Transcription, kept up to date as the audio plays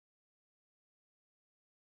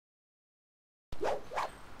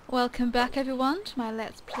Welcome back everyone to my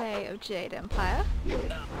Let's Play of Jade Empire.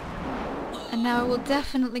 And now I will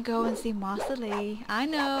definitely go and see Master Lee. I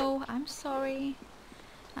know, I'm sorry.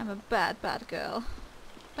 I'm a bad girl.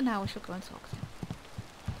 But now we shall go and talk to him.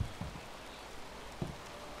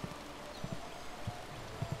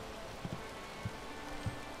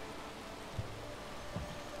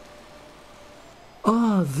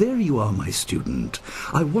 Ah, there you are, my student.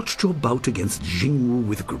 I watched your bout against Jingwu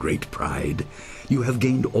with great pride. You have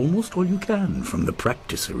gained almost all you can from the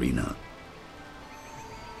practice arena.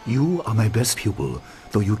 You are my best pupil,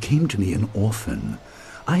 though you came to me an orphan.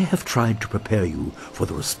 I have tried to prepare you for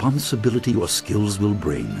the responsibility your skills will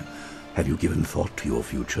bring. Have you given thought to your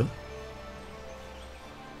future?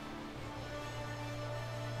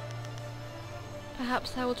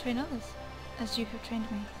 Perhaps I will train others, as you have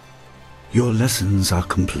trained me. Your lessons are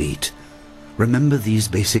complete. Remember these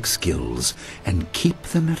basic skills and keep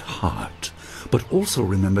them at heart. But also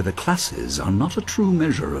remember the classes are not a true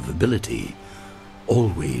measure of ability.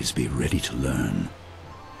 Always be ready to learn.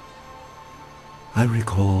 I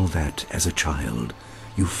recall that, as a child,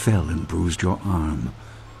 you fell and bruised your arm.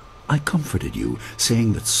 I comforted you,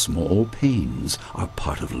 saying that small pains are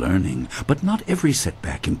part of learning, but not every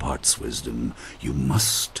setback imparts wisdom. You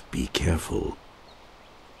must be careful.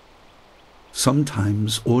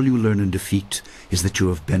 Sometimes all you learn in defeat is that you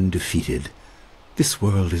have been defeated. This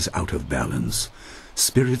world is out of balance.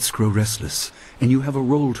 Spirits grow restless, and you have a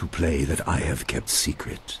role to play that I have kept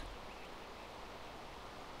secret.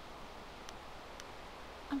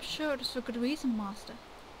 I'm sure it is for good reason, Master.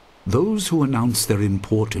 Those who announce their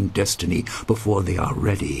important destiny before they are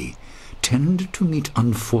ready tend to meet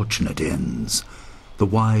unfortunate ends. The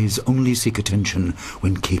wise only seek attention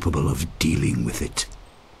when capable of dealing with it.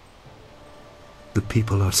 The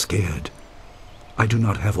people are scared. I do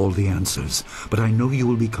not have all the answers, but I know you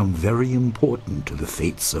will become very important to the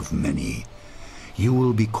fates of many. You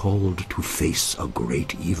will be called to face a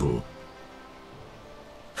great evil.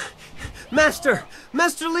 Master!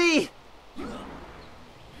 Master Lee!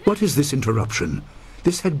 What is this interruption?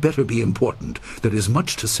 This had better be important. There is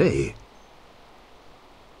much to say.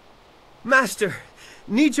 Master!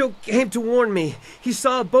 Nijo came to warn me. He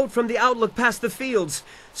saw a boat from the outlook past the fields.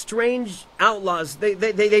 Strange outlaws.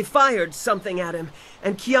 They fired something at him,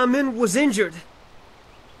 and Kiamin was injured.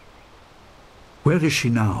 Where is she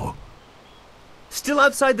now? Still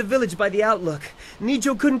outside the village by the outlook.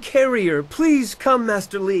 Nijo couldn't carry her. Please come,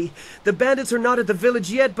 Master Lee. The bandits are not at the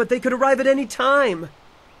village yet, but they could arrive at any time.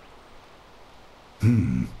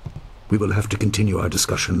 We will have to continue our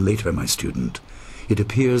discussion later, my student. It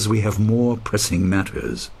appears we have more pressing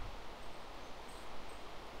matters.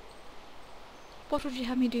 What would you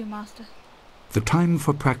have me do, Master? The time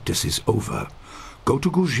for practice is over. Go to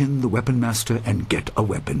Gujin, the weapon master, and get a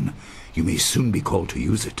weapon. You may soon be called to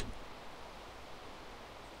use it.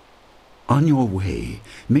 On your way,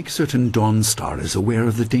 make certain Dawnstar is aware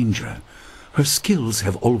of the danger. Her skills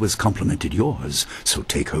have always complemented yours, so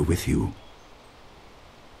take her with you.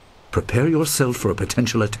 Prepare yourself for a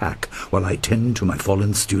potential attack while I tend to my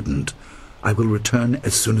fallen student. I will return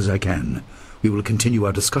as soon as I can. We will continue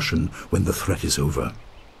our discussion when the threat is over.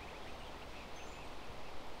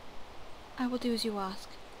 I will do as you ask.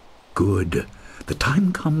 Good. The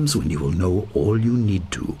time comes when you will know all you need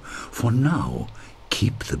to. For now,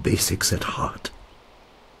 keep the basics at heart.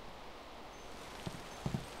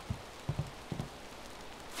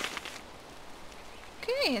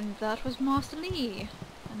 Okay, and that was Master Lee.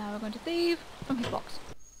 And now we're going to thieve from his box.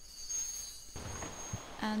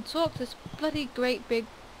 And talk to this bloody great big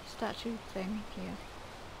statue thing here.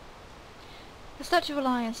 The Statue of a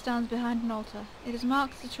Lion stands behind an altar. It is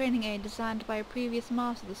marked as a training aid designed by a previous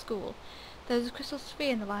master of the school. There is a crystal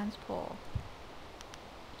sphere in the lion's paw.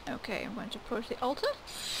 Okay, I'm going to approach the altar.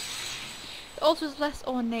 The altar is less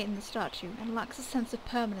ornate than the statue and lacks a sense of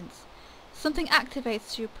permanence. Something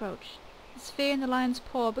activates as you approach. The sphere in the lion's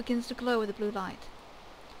paw begins to glow with a blue light.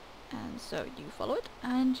 And so you follow it,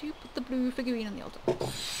 and you put the blue figurine on the altar.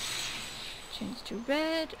 Change to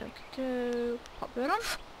red, okay, pop red on.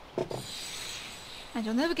 And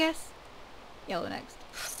you'll never guess, yellow next.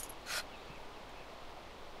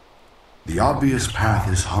 The obvious path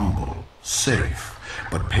is humble, safe,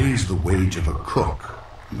 but pays the wage of a cook,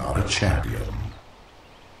 not a champion.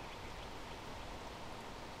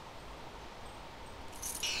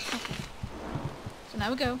 Okay. So now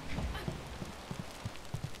we go.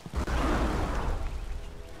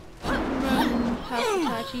 Run past the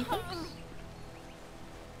Tai Chi folks.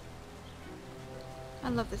 I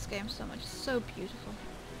love this game so much, it's so beautiful.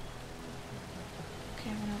 Okay,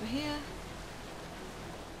 run over here.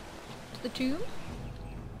 To the tomb.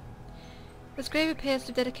 This grave appears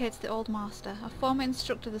to be dedicated to the old master, a former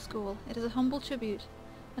instructor of the school. It is a humble tribute,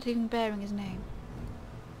 not even bearing his name.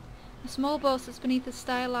 A small bowl sits beneath a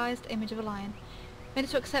stylized image of a lion, made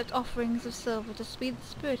to accept offerings of silver to speed the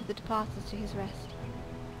spirit of the departed to his rest.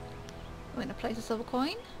 We're going to place a silver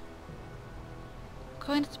coin. The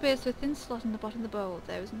coin disappears through a thin slot in the bottom of the bowl.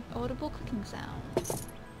 There is an audible clicking sound.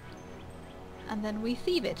 And then we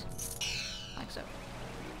thieve it. Like so.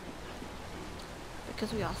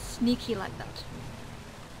 Because we are sneaky like that.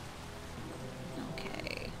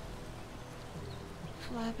 Okay.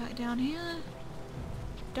 Fly back down here.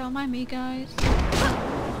 Don't mind me, guys.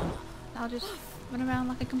 I'll just run around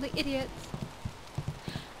like a complete idiot.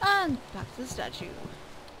 And back to the statue.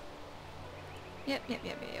 Yep.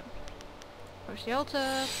 Approach the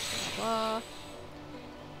altar. Blah, blah.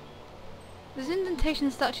 There's an indentation in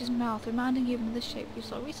the statue's mouth, reminding you of the shape you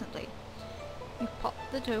saw recently. You pop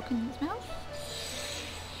the token in its mouth,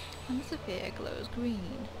 and the sphere glows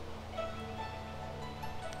green.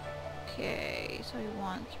 Okay, so you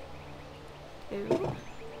want blue,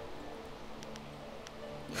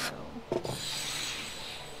 yellow.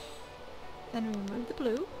 Then we remove the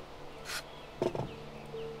blue,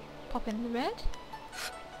 pop in the red,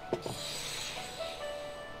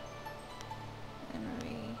 then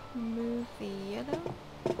we remove the yellow,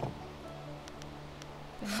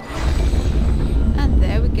 and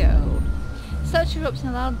there we go. Statue erupts in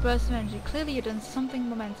a loud burst of energy. Clearly you've done something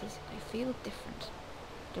momentous. I feel different.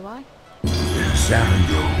 Do I? Examine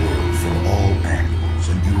your world from all angles,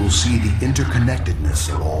 and you will see the interconnectedness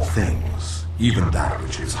of all things. Even that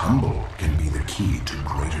which is humble can be the key to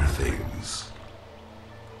greater things.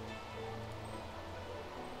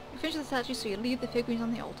 You finish the statue, so you leave the figurines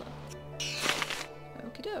on the altar.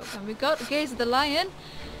 Okie doke. And we've got the gaze of the lion,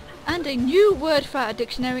 and a new word for our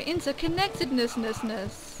dictionary,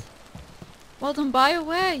 interconnectednessnessness. Well done,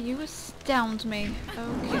 Bioware, you astound me.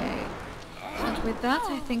 Okay. And with that,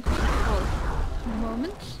 I think we can call it a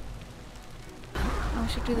moment. And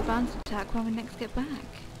we should do the bounce attack when we next get back.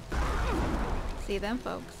 See you then,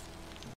 folks.